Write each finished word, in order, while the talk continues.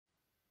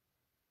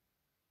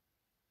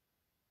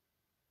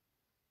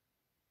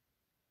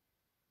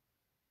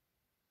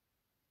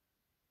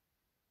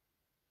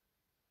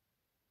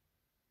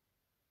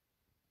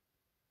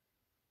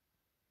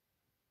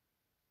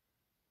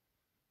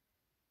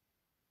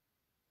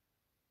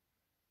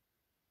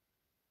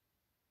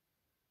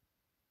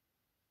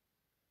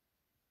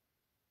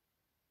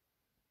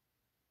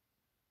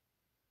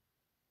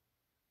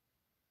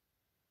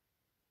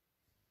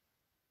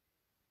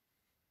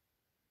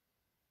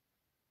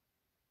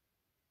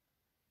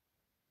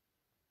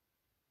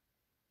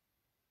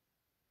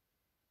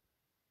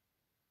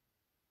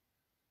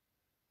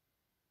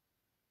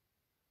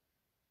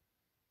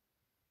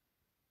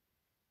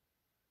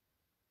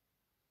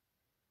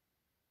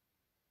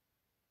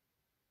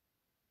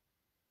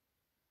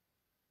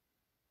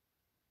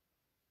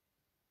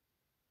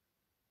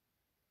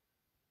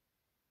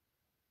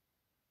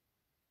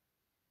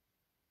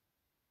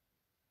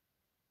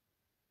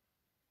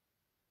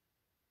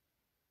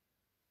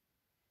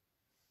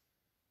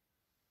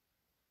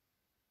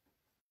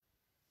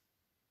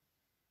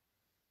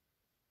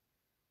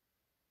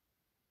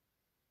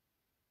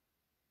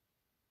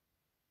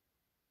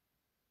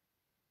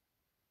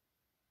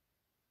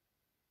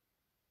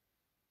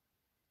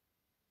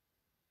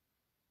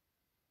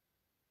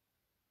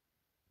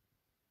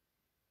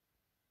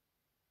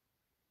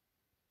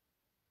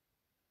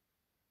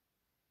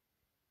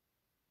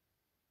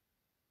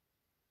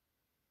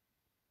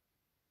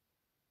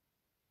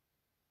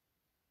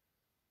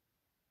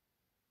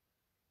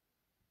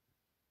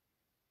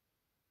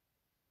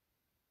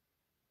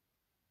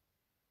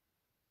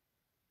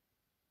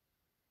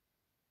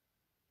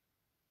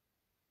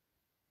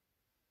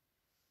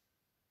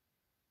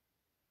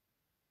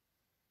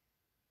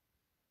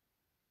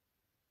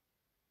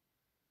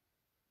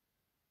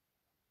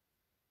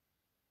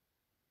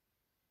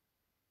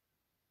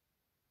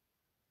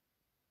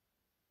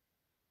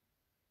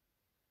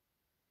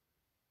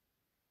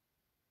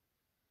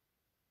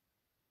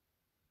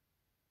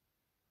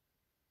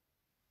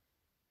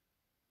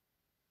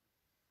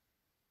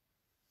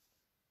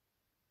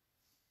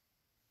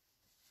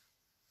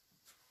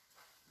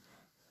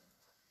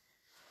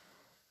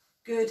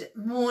Good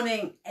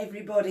morning,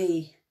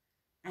 everybody,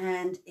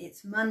 and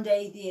it's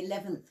Monday the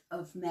 11th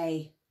of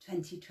May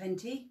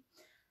 2020.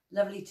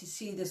 Lovely to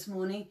see you this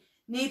morning.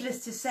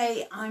 Needless to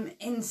say, I'm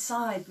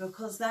inside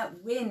because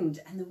that wind,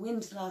 and the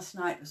wind last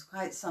night was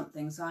quite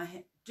something, so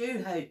I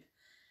do hope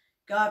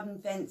garden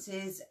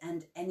fences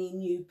and any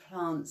new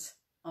plants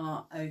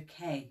are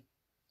okay.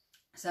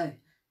 So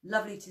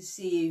lovely to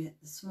see you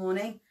this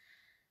morning.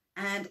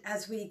 And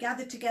as we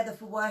gather together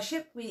for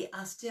worship, we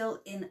are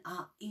still in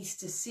our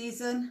Easter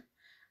season.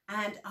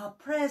 And our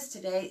prayers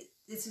today,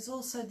 this is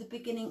also the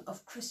beginning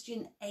of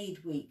Christian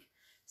Aid Week.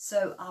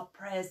 So our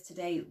prayers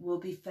today will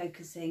be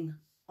focusing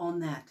on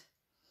that.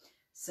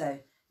 So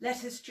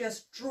let us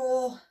just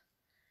draw,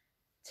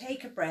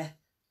 take a breath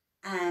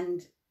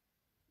and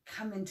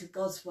come into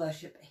God's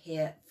worship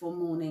here for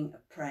morning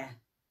prayer.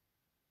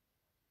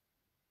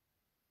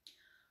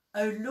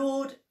 O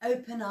Lord,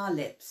 open our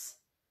lips,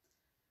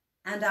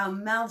 and our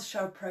mouths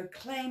shall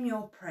proclaim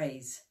your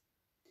praise.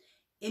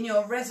 In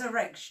your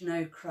resurrection,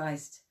 O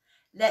Christ,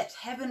 let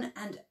heaven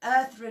and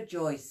earth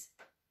rejoice.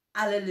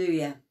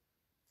 Alleluia.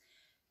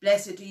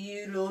 Blessed are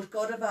you, Lord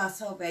God of our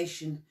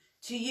salvation.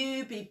 To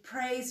you be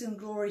praise and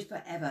glory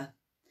forever.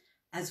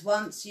 As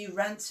once you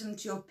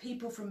ransomed your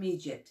people from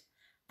Egypt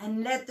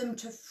and led them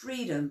to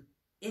freedom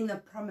in the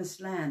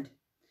promised land,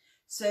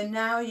 so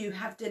now you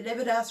have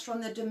delivered us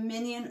from the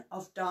dominion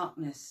of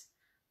darkness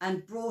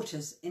and brought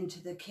us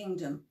into the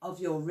kingdom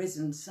of your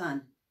risen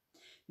Son.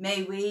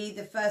 May we,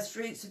 the first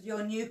fruits of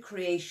your new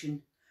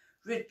creation,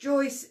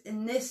 rejoice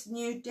in this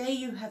new day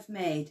you have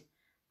made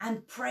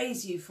and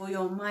praise you for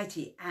your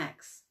mighty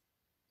acts.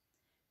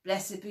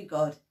 Blessed be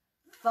God,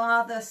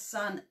 Father,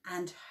 Son,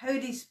 and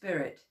Holy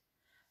Spirit.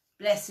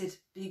 Blessed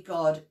be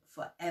God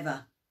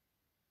forever.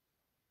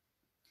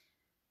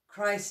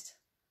 Christ,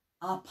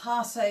 our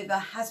Passover,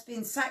 has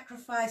been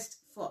sacrificed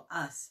for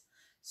us,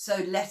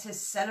 so let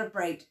us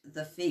celebrate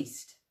the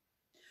feast.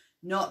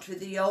 Not with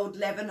the old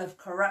leaven of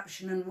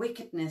corruption and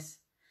wickedness,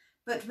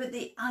 but with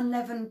the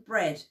unleavened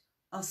bread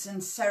of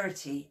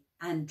sincerity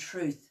and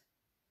truth.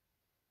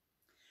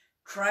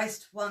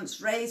 Christ, once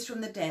raised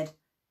from the dead,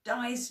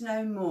 dies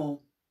no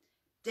more.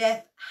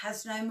 Death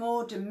has no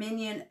more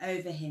dominion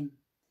over him.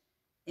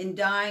 In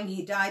dying,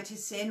 he died to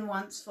sin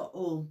once for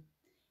all.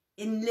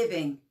 In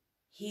living,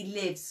 he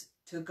lives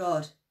to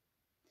God.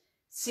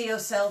 See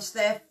yourselves,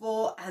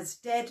 therefore, as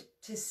dead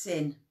to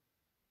sin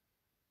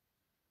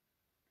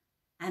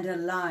and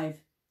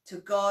alive to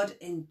God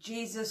in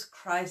Jesus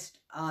Christ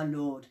our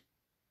Lord.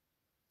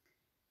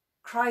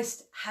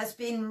 Christ has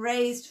been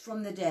raised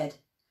from the dead,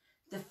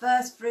 the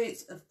first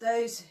fruits of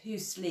those who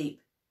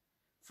sleep.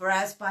 For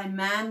as by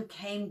man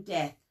came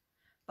death,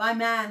 by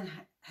man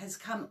has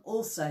come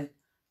also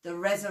the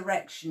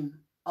resurrection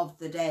of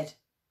the dead.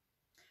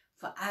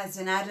 For as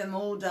in Adam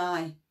all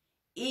die,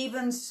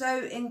 even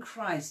so in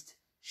Christ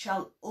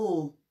shall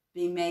all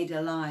be made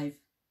alive.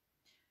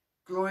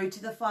 Glory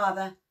to the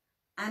Father,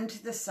 and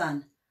to the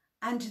Son,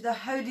 and to the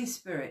Holy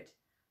Spirit,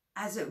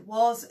 as it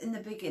was in the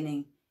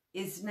beginning,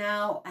 is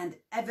now, and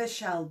ever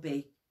shall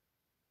be.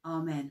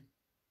 Amen.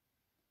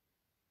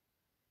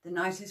 The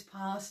night is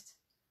past,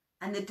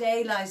 and the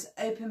day lies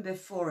open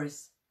before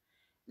us.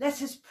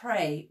 Let us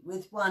pray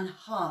with one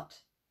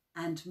heart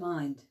and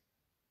mind.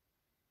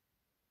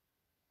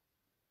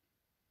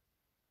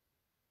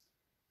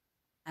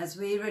 As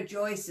we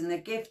rejoice in the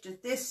gift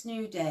of this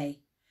new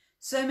day,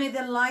 so may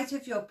the light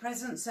of your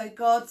presence, O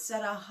God,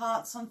 set our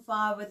hearts on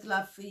fire with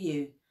love for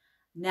you,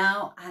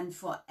 now and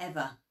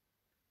forever.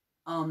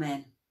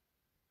 Amen.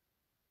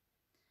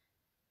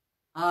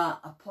 Our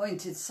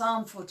appointed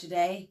psalm for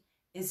today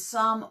is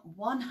Psalm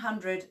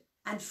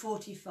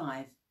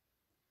 145,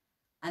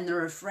 and the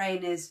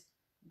refrain is,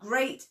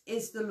 Great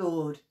is the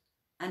Lord,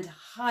 and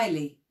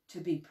highly to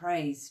be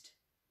praised.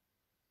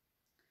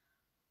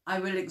 I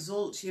will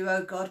exalt you,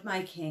 O God,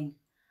 my King,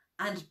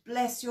 and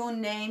bless your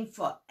name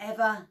for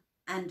ever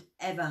and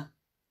ever.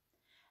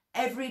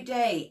 Every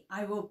day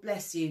I will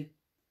bless you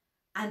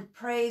and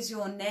praise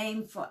your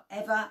name for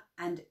ever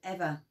and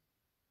ever.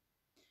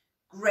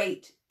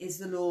 Great is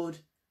the Lord,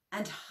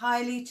 and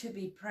highly to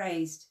be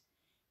praised.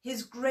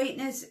 His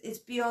greatness is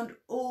beyond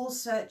all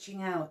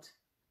searching out.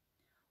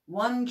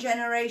 One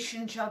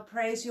generation shall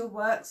praise your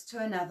works to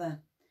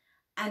another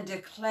and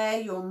declare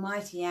your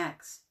mighty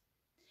acts.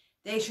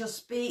 They shall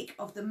speak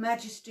of the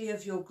majesty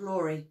of your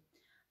glory,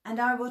 and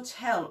I will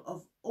tell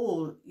of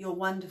all your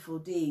wonderful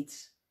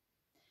deeds.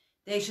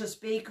 They shall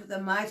speak of the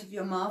might of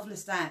your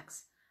marvellous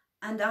acts,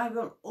 and I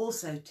will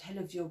also tell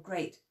of your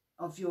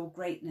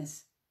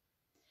greatness.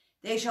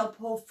 They shall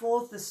pour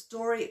forth the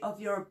story of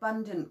your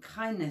abundant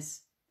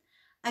kindness,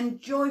 and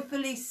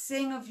joyfully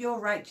sing of your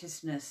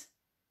righteousness.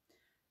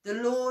 The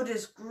Lord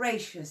is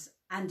gracious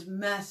and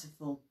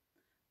merciful,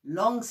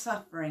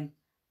 long-suffering,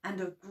 and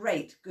of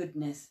great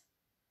goodness.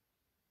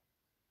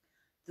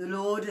 The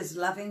Lord is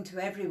loving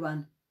to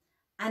everyone,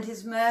 and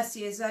his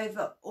mercy is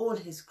over all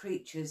his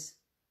creatures.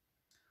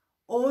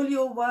 All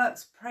your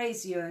works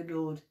praise you, O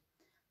Lord,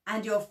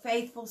 and your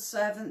faithful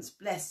servants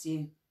bless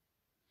you.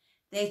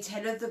 They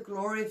tell of the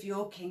glory of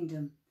your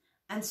kingdom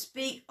and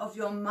speak of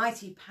your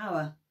mighty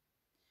power,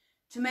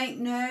 to make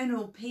known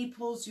all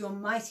peoples your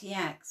mighty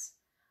acts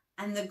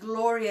and the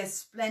glorious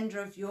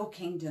splendour of your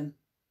kingdom.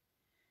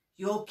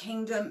 Your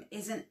kingdom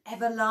is an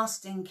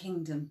everlasting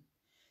kingdom.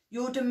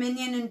 Your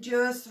dominion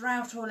endures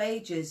throughout all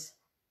ages.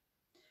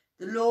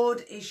 The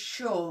Lord is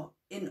sure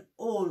in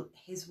all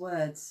his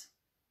words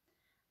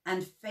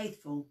and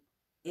faithful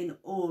in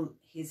all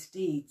his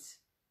deeds.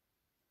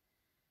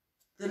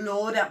 The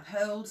Lord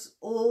upholds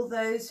all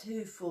those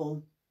who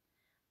fall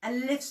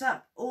and lifts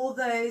up all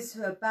those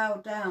who are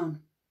bowed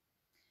down.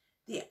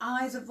 The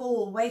eyes of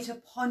all wait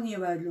upon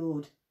you, O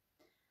Lord,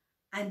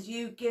 and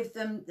you give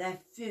them their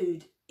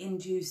food in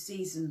due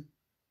season.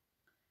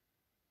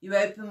 You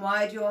open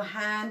wide your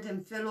hand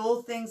and fill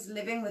all things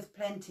living with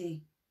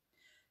plenty.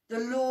 The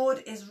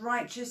Lord is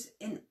righteous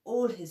in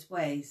all his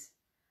ways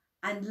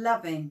and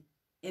loving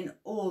in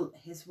all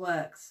his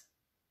works.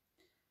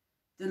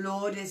 The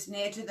Lord is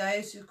near to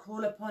those who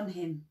call upon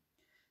him,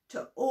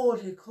 to all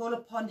who call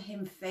upon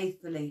him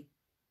faithfully.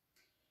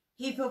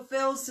 He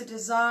fulfills the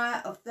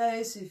desire of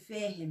those who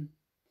fear him.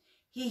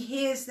 He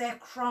hears their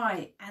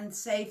cry and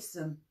saves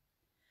them.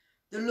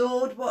 The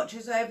Lord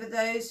watches over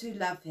those who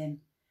love him,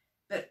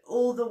 but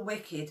all the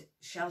wicked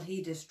shall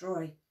he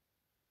destroy.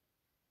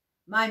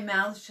 My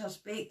mouth shall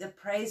speak the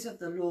praise of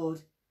the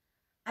Lord,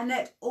 and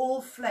let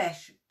all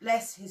flesh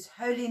bless his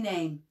holy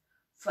name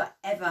for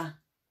ever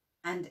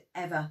and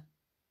ever.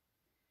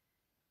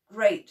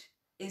 Great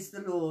is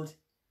the Lord,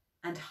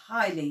 and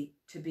highly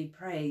to be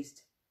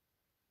praised.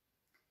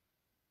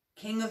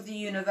 King of the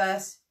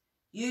universe,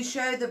 you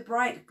show the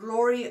bright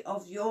glory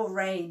of your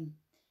reign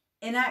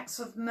in acts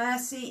of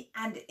mercy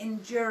and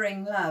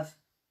enduring love.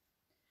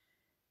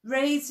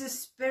 Raise the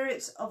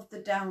spirits of the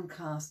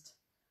downcast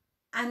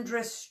and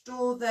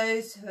restore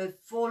those who have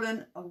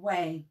fallen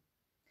away,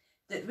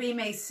 that we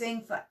may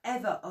sing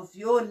forever of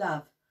your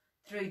love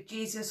through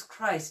Jesus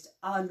Christ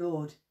our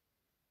Lord.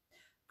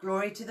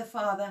 Glory to the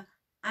Father,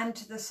 and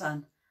to the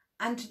Son,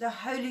 and to the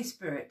Holy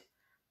Spirit,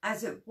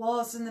 as it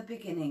was in the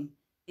beginning,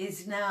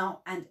 is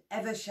now, and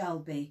ever shall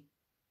be.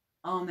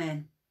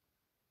 Amen.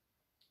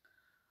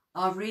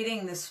 Our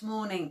reading this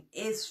morning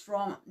is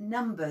from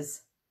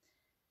Numbers,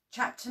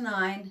 chapter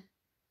 9,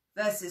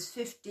 verses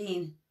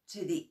 15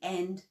 to the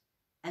end,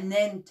 and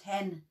then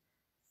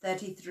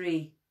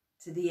 10:33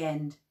 to the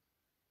end.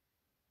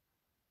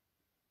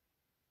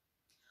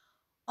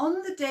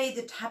 On the day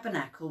the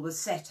tabernacle was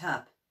set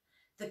up,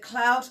 the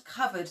cloud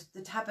covered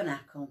the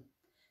tabernacle,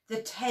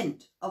 the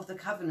tent of the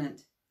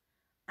covenant,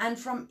 and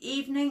from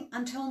evening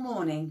until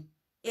morning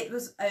it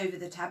was over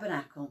the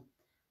tabernacle,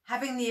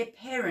 having the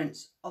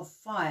appearance of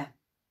fire.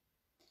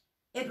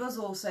 It was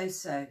also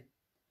so.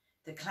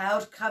 The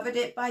cloud covered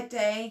it by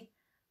day,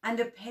 and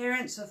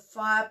appearance of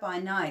fire by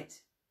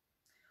night.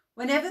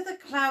 Whenever the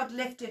cloud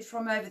lifted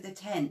from over the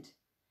tent,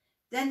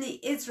 then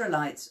the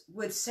Israelites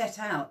would set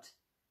out,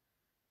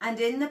 and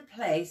in the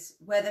place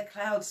where the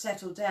cloud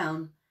settled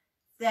down,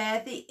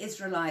 there the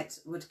Israelites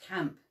would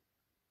camp.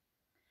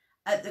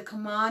 At the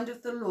command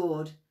of the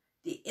Lord,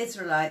 the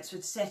Israelites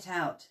would set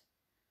out,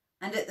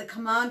 and at the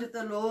command of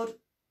the Lord,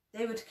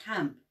 they would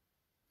camp,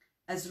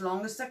 as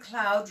long as the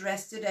cloud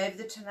rested over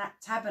the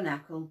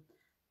tabernacle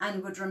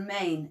and would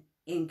remain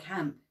in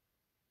camp.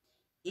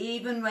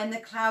 Even when the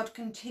cloud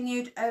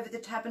continued over the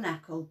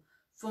tabernacle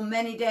for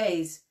many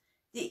days,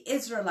 the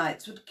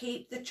Israelites would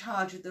keep the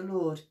charge of the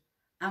Lord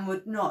and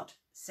would not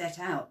set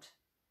out.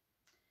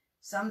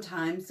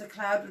 Sometimes the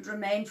cloud would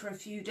remain for a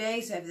few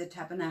days over the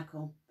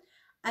tabernacle,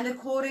 and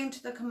according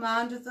to the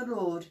command of the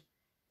Lord,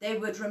 they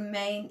would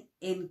remain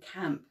in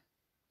camp.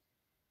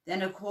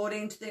 Then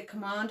according to the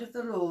command of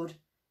the Lord,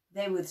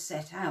 they would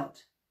set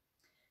out.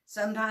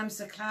 Sometimes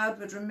the cloud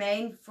would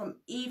remain from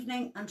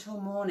evening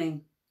until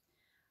morning,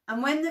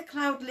 and when the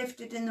cloud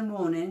lifted in the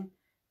morning,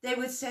 they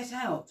would set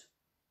out,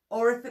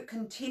 or if it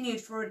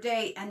continued for a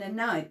day and a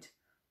night,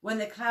 when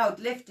the cloud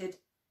lifted,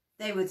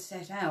 they would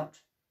set out.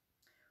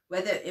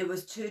 Whether it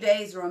was 2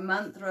 days or a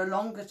month or a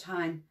longer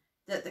time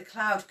that the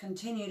cloud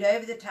continued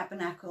over the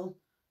tabernacle,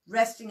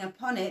 resting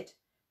upon it,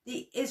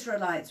 the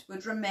Israelites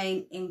would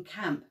remain in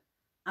camp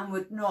and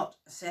would not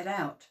set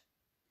out.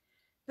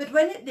 But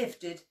when it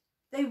lifted,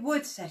 they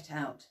would set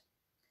out.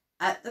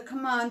 At the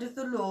command of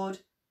the Lord,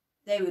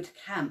 they would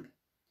camp,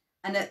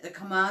 and at the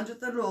command of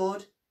the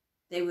Lord,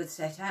 they would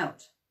set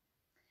out.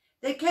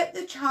 They kept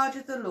the charge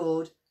of the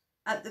Lord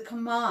at the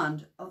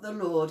command of the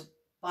Lord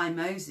by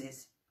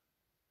Moses.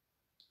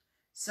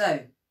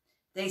 So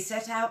they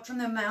set out from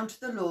the mount of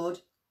the Lord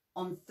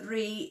on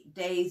 3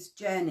 days'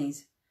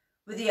 journeys,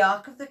 with the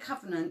ark of the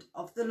covenant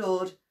of the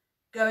Lord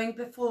going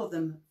before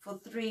them for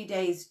 3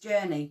 days'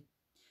 journey,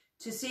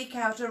 to seek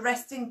out a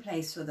resting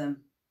place for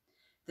them,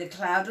 the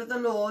cloud of the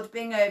Lord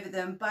being over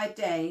them by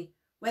day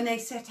when they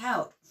set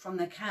out from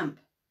the camp.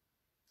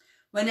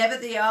 Whenever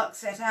the ark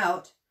set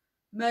out,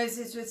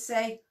 Moses would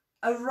say,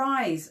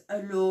 "Arise, O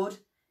Lord,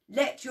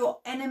 let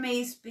your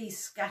enemies be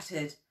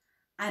scattered,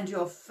 and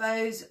your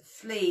foes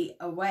flee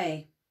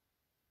away."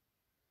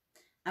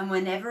 And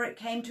whenever it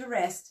came to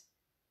rest,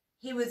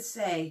 he would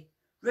say,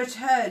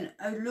 Return,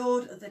 O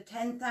Lord of the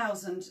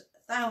 10,000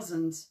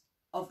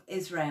 of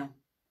Israel.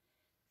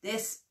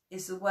 This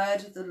is the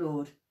word of the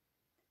Lord.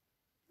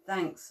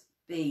 Thanks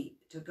be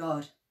to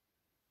God.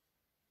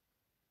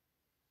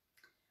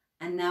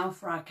 And now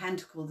for our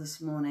canticle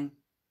this morning.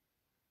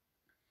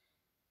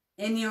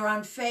 In your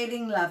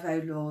unfailing love,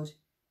 O Lord,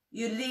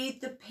 you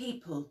lead the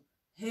people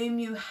whom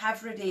you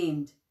have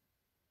redeemed.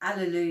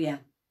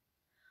 Alleluia.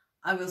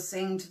 I will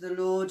sing to the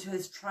Lord who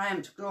has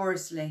triumphed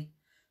gloriously.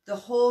 The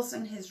horse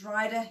and his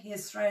rider he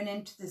has thrown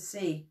into the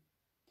sea.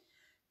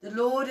 The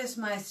Lord is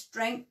my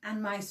strength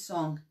and my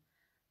song,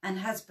 and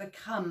has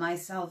become my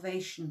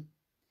salvation.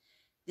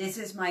 This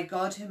is my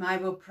God whom I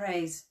will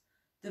praise,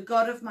 the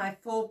God of my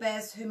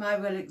forebears whom I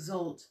will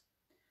exalt.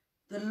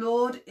 The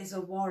Lord is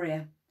a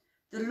warrior.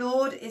 The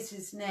Lord is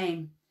his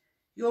name.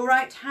 Your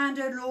right hand,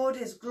 O Lord,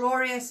 is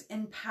glorious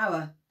in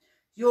power.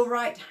 Your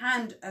right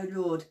hand, O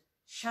Lord,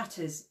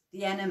 shatters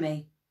the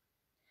enemy.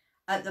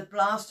 At the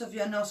blast of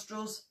your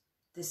nostrils,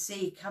 the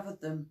sea covered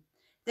them.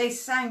 They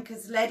sank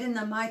as lead in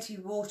the mighty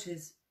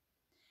waters.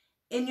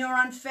 In your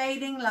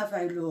unfailing love,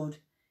 O Lord,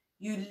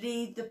 you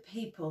lead the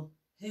people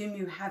whom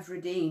you have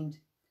redeemed,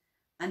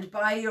 and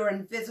by your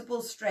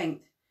invisible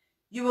strength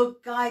you will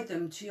guide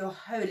them to your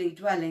holy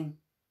dwelling.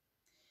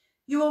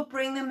 You will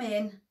bring them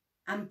in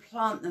and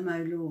plant them,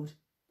 O Lord,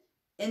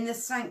 in the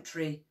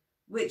sanctuary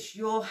which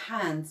your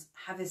hands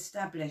have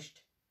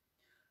established.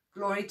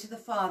 Glory to the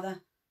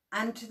Father,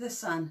 and to the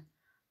Son,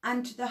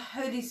 and to the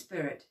Holy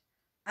Spirit,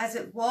 as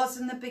it was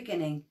in the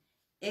beginning,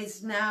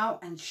 is now,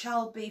 and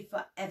shall be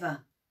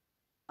forever.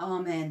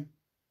 Amen.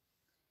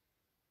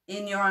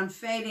 In your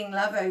unfailing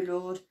love, O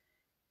Lord,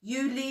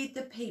 you lead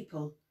the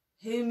people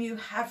whom you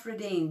have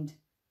redeemed.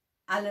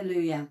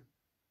 Alleluia.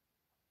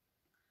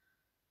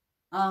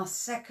 Our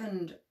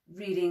second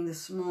reading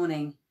this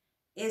morning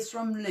is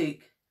from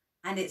Luke,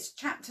 and it's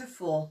chapter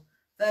 4,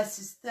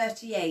 verses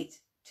 38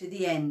 to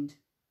the end.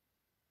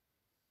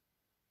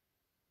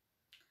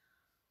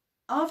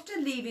 After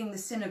leaving the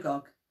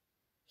synagogue,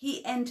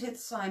 he entered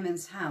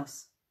Simon's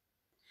house.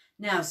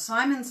 Now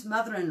Simon's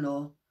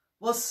mother-in-law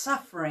was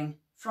suffering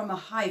from a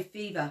high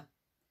fever,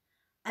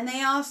 and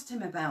they asked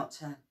him about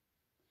her.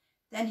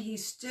 Then he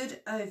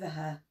stood over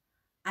her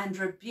and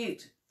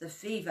rebuked the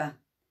fever,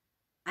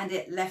 and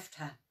it left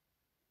her.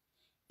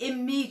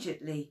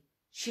 Immediately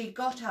she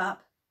got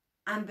up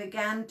and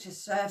began to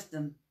serve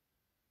them.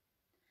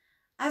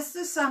 As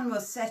the sun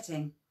was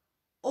setting,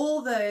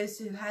 all those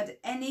who had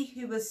any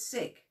who was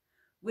sick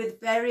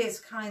with various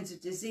kinds of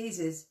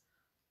diseases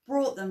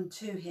brought them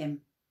to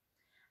him,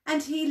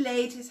 and he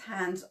laid his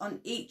hands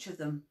on each of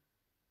them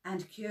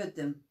and cured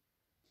them.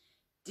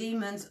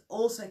 Demons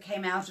also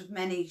came out of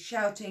many,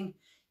 shouting,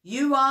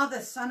 "You are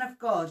the Son of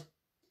God."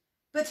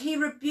 But he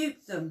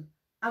rebuked them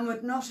and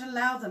would not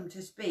allow them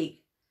to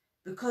speak,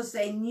 because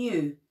they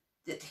knew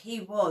that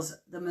he was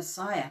the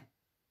Messiah.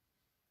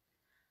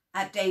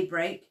 At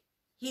daybreak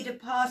he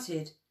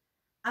departed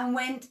and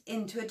went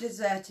into a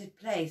deserted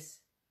place,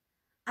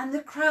 and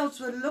the crowds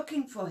were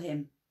looking for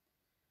him.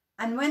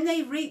 And when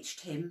they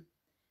reached him,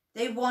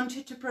 they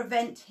wanted to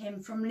prevent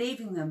him from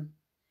leaving them.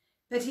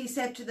 But he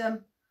said to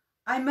them,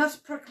 "I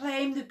must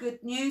proclaim the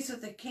good news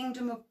of the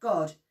kingdom of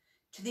God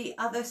to the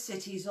other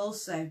cities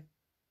also,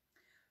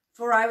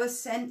 for I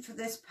was sent for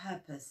this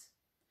purpose."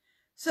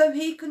 So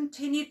he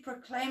continued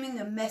proclaiming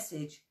the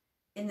message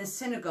in the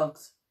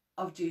synagogues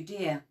of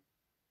Judea.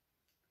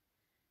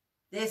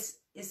 This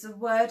is the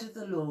word of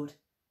the Lord.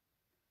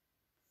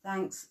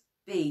 Thanks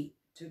be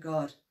to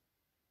God.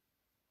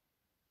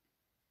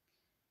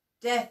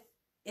 Death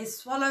is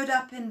swallowed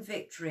up in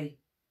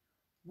victory.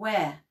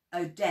 Where,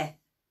 O death,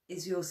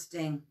 is your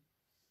sting?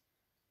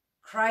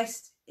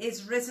 Christ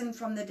is risen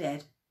from the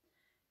dead,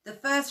 the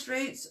first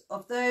fruits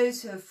of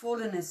those who have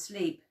fallen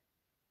asleep.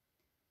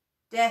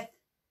 Death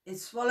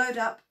is swallowed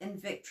up in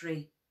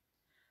victory.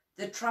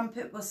 The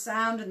trumpet will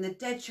sound and the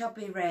dead shall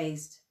be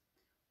raised.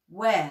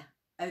 Where,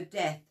 O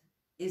death,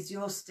 is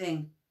your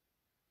sting?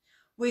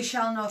 We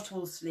shall not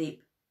all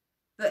sleep,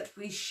 but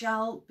we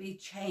shall be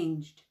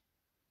changed.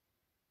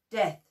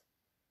 Death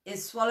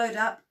is swallowed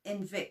up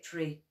in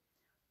victory.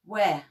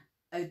 Where,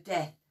 O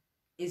death,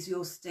 is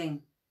your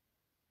sting?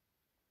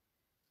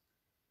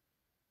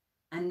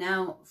 And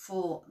now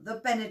for the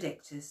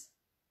Benedictus.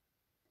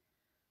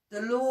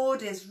 The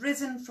Lord is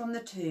risen from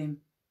the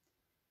tomb,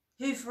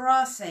 who for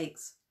our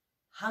sakes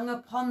hung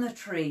upon the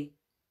tree.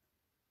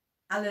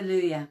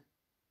 Alleluia.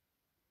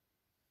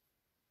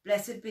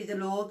 Blessed be the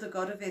Lord, the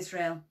God of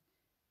Israel,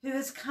 who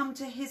has come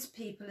to his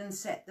people and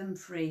set them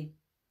free.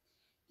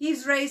 He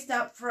has raised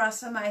up for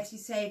us a mighty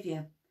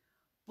Saviour,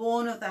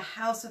 born of the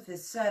house of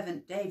his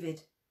servant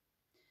David.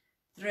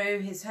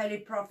 Through his holy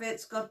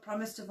prophets God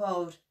promised of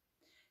old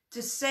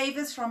to save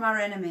us from our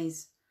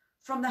enemies,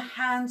 from the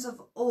hands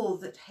of all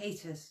that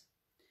hate us,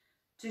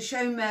 to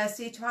show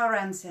mercy to our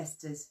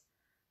ancestors,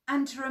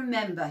 and to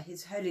remember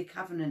his holy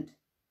covenant.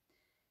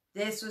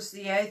 This was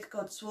the oath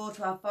God swore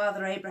to our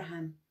father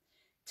Abraham,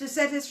 to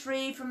set us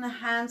free from the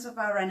hands of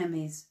our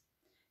enemies,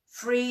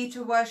 free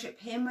to worship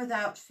him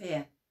without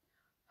fear,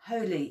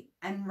 holy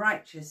and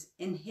righteous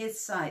in his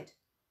sight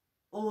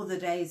all the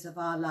days of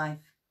our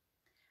life.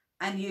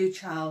 And you,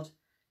 child,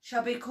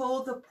 shall be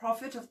called the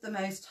prophet of the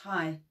Most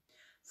High,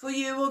 for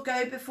you will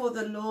go before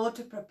the Lord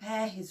to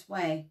prepare his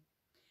way,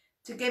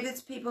 to give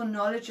his people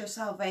knowledge of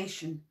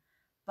salvation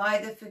by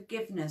the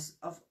forgiveness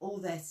of all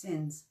their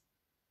sins.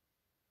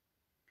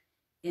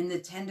 In the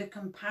tender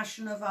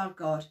compassion of our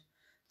God,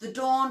 the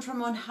dawn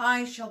from on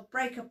high shall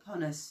break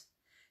upon us,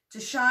 to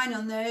shine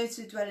on those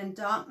who dwell in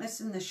darkness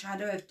and the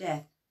shadow of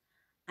death,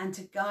 and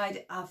to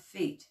guide our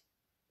feet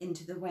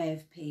into the way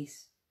of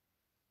peace.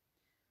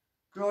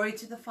 Glory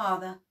to the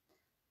Father,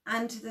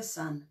 and to the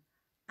Son,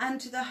 and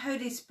to the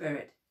Holy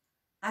Spirit,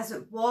 as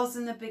it was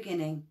in the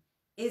beginning,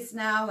 is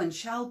now, and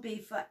shall be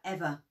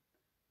forever.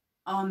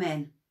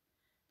 Amen.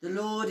 The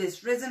Lord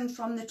is risen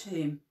from the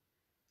tomb,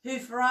 who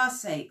for our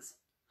sakes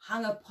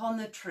hung upon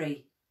the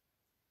tree.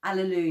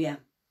 Alleluia.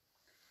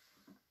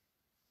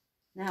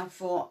 Now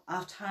for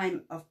our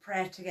time of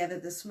prayer together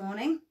this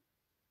morning,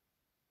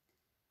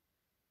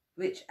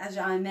 which, as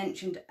I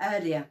mentioned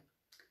earlier,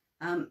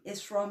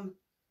 is from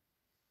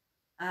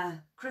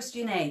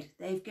Christian Aid.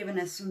 They've given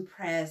us some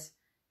prayers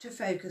to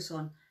focus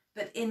on,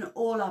 but in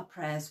all our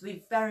prayers,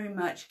 we very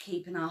much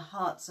keep in our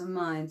hearts and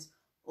minds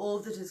all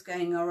that is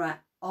going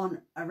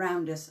on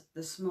around us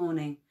this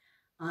morning,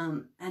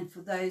 and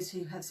for those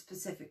who have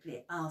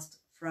specifically asked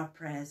for our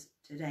prayers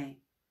today.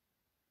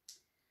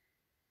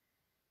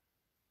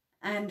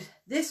 And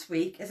this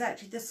week is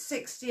actually the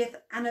 60th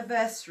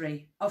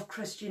anniversary of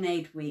Christian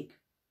Aid Week.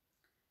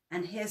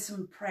 And here's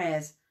some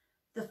prayers.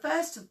 The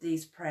first of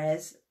these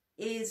prayers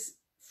is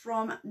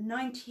from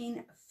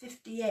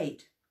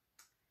 1958.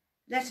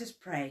 Let us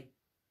pray.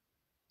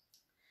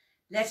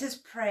 Let us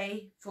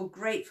pray for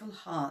grateful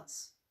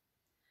hearts,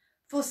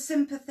 for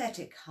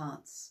sympathetic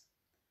hearts,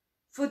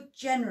 for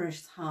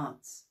generous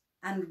hearts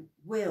and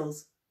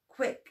wills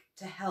quick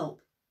to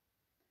help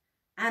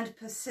and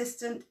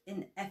persistent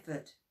in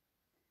effort,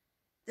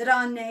 that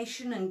our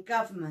nation and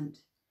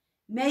government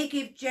may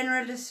give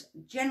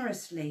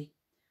generously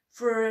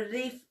for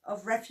relief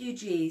of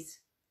refugees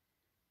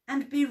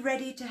and be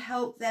ready to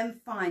help them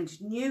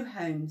find new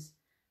homes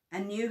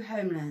and new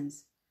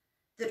homelands,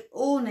 that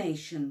all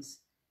nations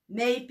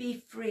may be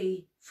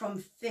free from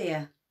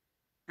fear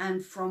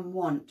and from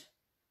want.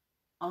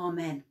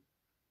 Amen.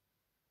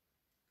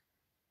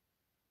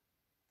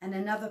 And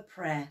another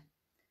prayer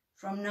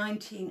from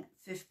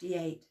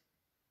 1958.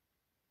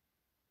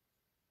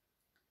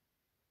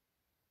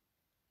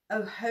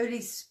 O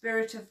Holy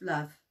Spirit of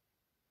love,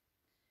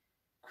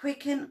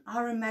 quicken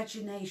our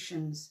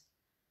imaginations,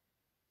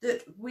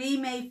 that we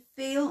may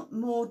feel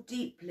more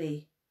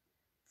deeply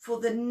for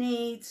the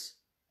needs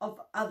of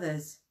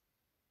others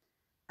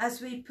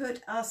as we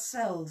put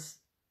ourselves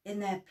in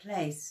their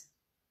place.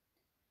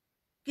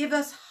 Give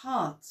us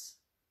hearts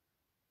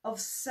of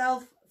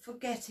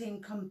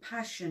self-forgetting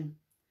compassion,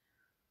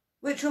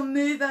 which will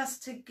move us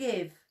to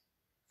give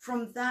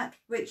from that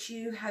which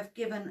you have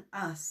given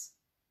us,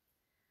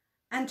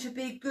 and to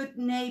be good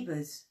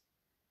neighbours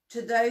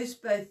to those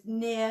both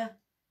near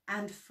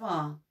and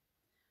far,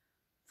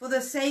 for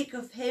the sake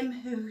of him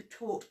who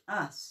taught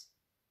us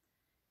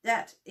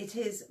that it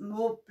is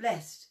more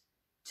blessed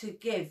to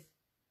give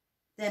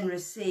than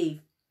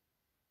receive,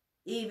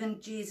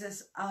 even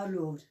Jesus our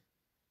Lord.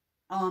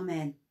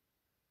 Amen.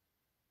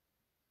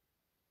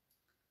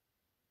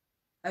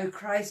 O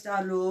Christ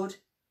our Lord,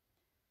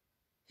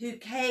 who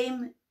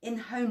came in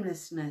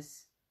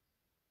homelessness,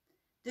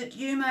 that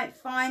you might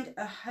find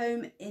a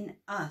home in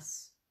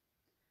us,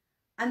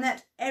 and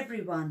that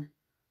everyone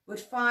would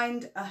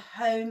find a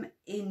home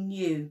in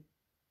you.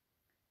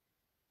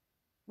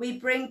 We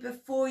bring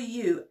before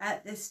you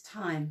at this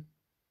time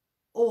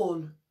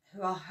all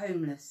who are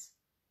homeless,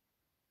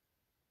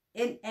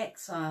 in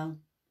exile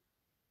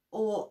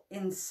or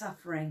in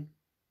suffering.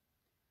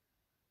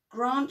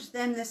 Grant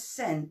them the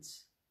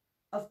sense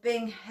of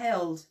being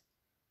held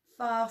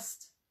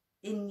fast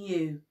in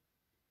you,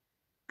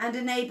 and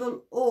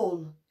enable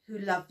all who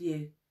love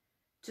you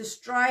to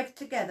strive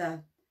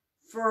together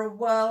for a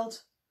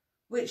world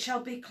which shall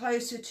be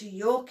closer to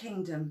your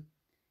kingdom,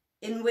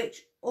 in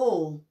which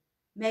all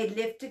may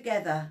live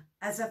together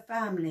as a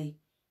family,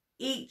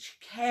 each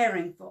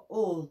caring for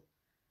all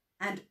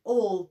and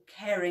all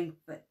caring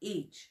for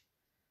each,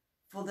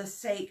 for the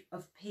sake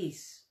of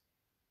peace.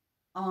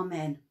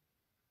 Amen.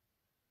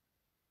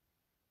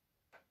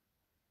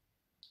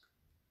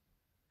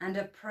 And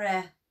a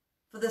prayer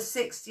for the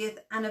 60th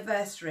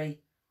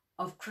anniversary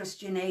of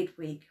Christian Aid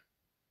Week.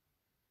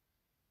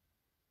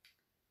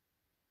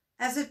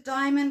 As a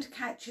diamond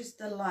catches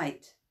the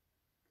light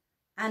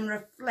and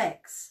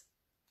reflects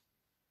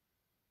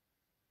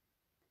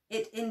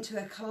it into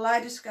a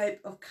kaleidoscope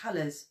of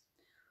colours,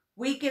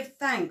 we give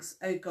thanks,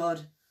 O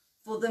God,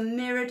 for the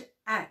myriad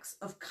acts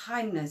of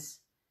kindness,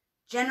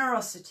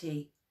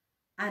 generosity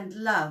and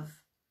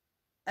love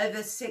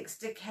over 6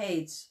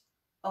 decades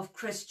of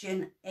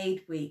Christian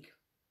Aid Week.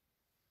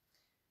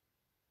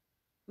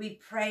 We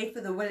pray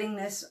for the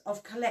willingness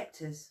of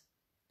collectors,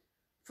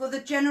 for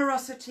the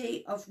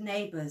generosity of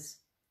neighbours,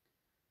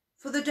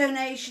 for the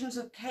donations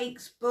of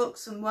cakes,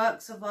 books and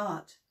works of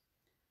art,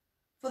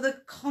 for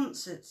the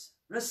concerts,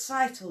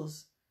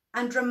 recitals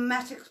and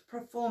dramatic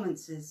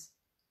performances,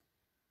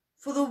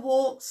 for the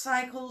walks,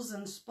 cycles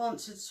and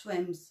sponsored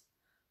swims,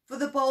 for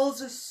the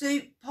bowls of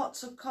soup,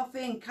 pots of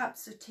coffee and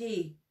cups of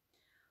tea,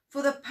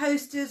 for the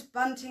posters,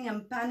 bunting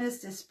and banners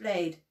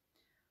displayed,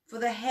 for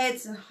the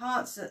heads and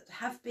hearts that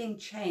have been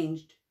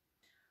changed,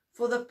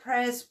 for the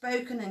prayers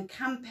spoken and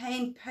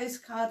campaign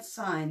postcards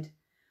signed,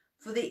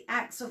 for the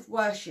acts of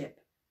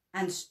worship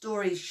and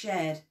stories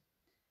shared,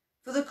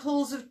 for the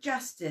calls of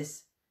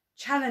justice,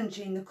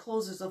 challenging the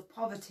causes of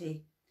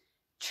poverty,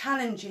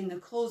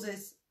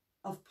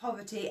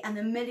 and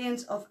the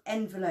millions of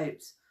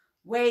envelopes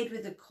weighed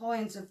with the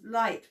coins of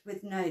light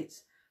with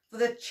notes, for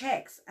the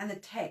checks and the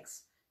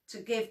texts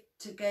to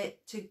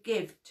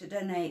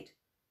donate.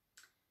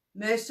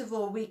 Most of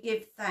all, we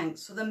give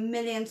thanks for the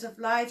millions of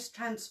lives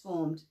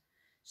transformed,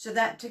 so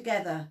that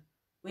together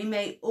we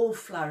may all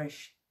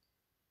flourish.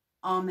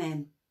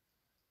 Amen.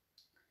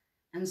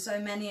 And so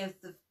many of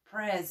the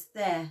prayers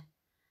there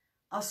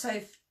are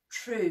so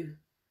true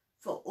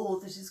for all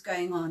that is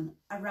going on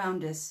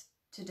around us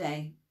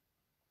today.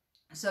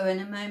 So in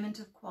a moment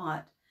of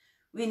quiet,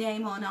 we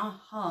name on our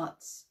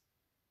hearts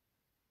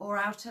or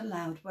out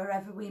aloud,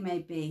 wherever we may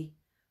be,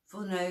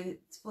 for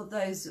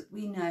those that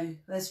we know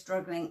who are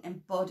struggling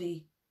in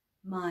body,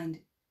 mind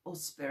or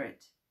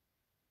spirit.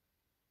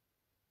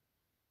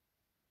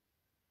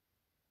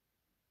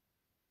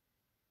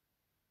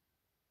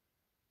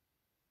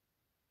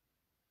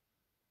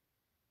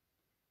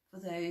 For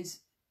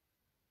those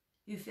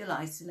who feel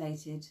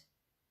isolated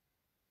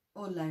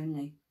or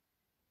lonely.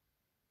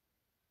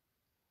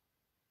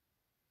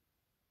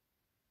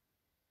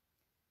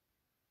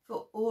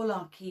 For all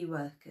our key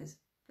workers,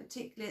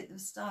 particularly at the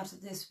start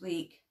of this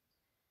week,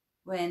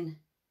 when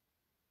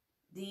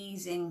the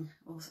easing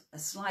or a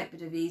slight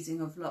bit of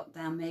easing of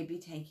lockdown may be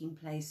taking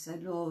place. So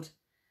Lord,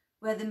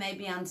 where there may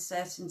be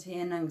uncertainty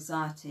and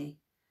anxiety,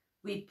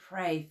 we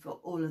pray for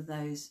all of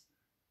those.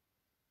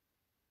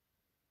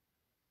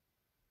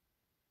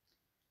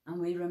 And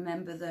we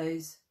remember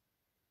those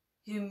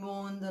who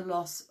mourn the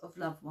loss of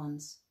loved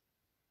ones.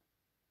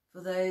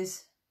 For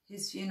those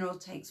whose funeral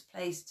takes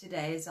place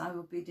today, as I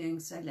will be doing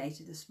so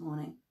later this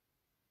morning.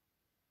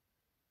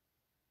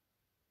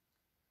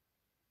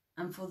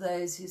 And for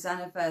those whose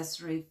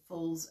anniversary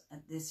falls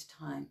at this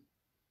time.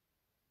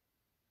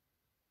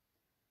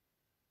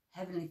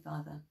 Heavenly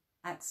Father,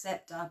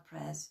 accept our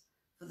prayers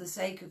for the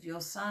sake of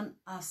your Son,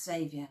 our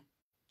Saviour,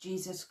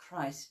 Jesus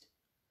Christ.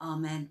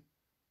 Amen.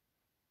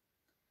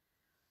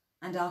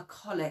 And our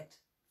collect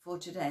for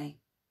today.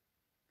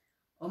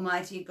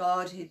 Almighty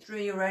God, who through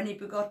your only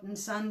begotten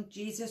Son,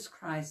 Jesus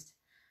Christ,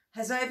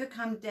 has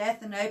overcome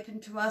death and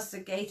opened to us the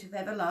gate of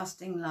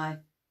everlasting life,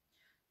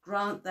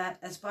 grant that,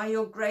 as by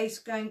your grace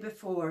going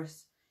before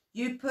us,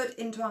 you put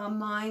into our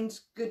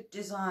minds good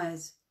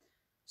desires,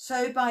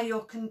 so by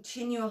your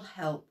continual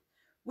help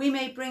we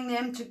may bring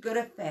them to good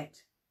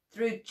effect,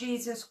 through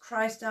Jesus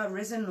Christ our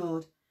risen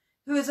Lord,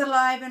 who is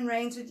alive and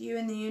reigns with you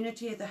in the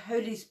unity of the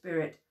Holy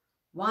Spirit,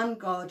 one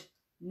God,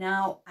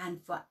 now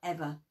and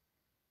forever.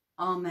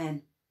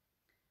 Amen.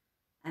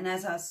 And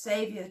as our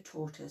Saviour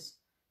taught us,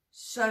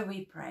 so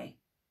we pray.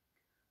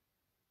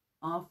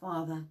 Our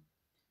Father,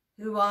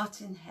 who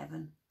art in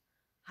heaven,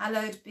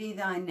 hallowed be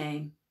thy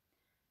name.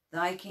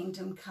 Thy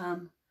kingdom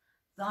come,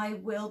 thy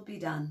will be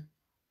done,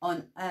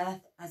 on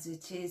earth as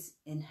it is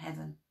in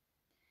heaven.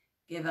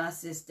 Give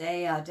us this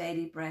day our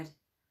daily bread,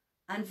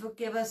 and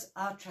forgive us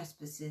our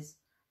trespasses,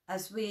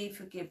 as we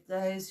forgive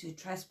those who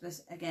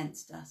trespass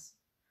against us.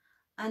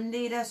 And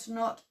lead us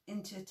not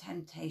into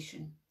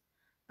temptation,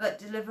 but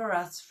deliver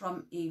us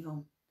from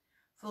evil.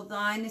 For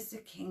thine is the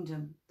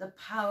kingdom, the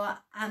power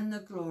and the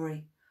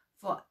glory,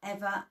 for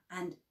ever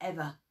and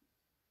ever.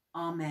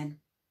 Amen.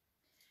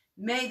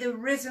 May the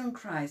risen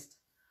Christ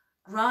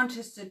grant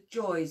us the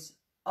joys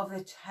of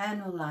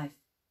eternal life,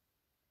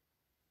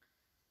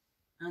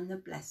 and the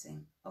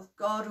blessing of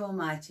God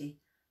Almighty,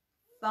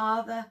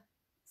 Father,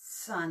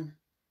 Son,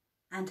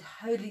 and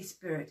Holy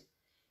Spirit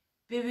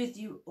be with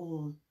you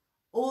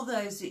all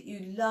those that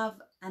you love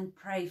and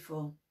pray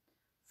for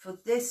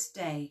this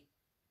day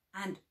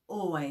and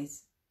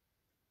always.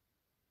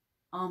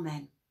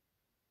 Amen.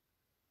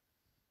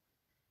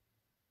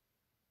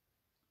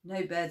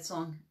 No bird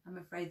song, I'm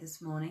afraid,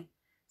 this morning.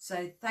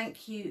 So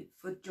thank you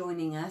for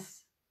joining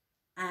us,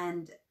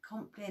 and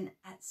Compline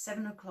at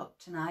 7 o'clock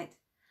tonight.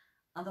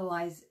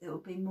 Otherwise, it will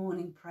be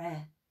morning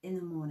prayer in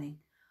the morning.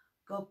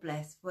 God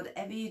bless.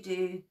 Whatever you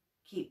do,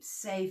 keep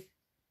safe,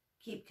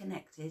 keep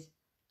connected,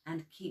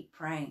 and keep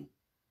praying.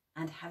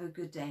 And have a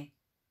good day.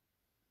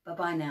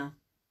 Bye-bye now.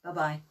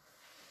 Bye-bye.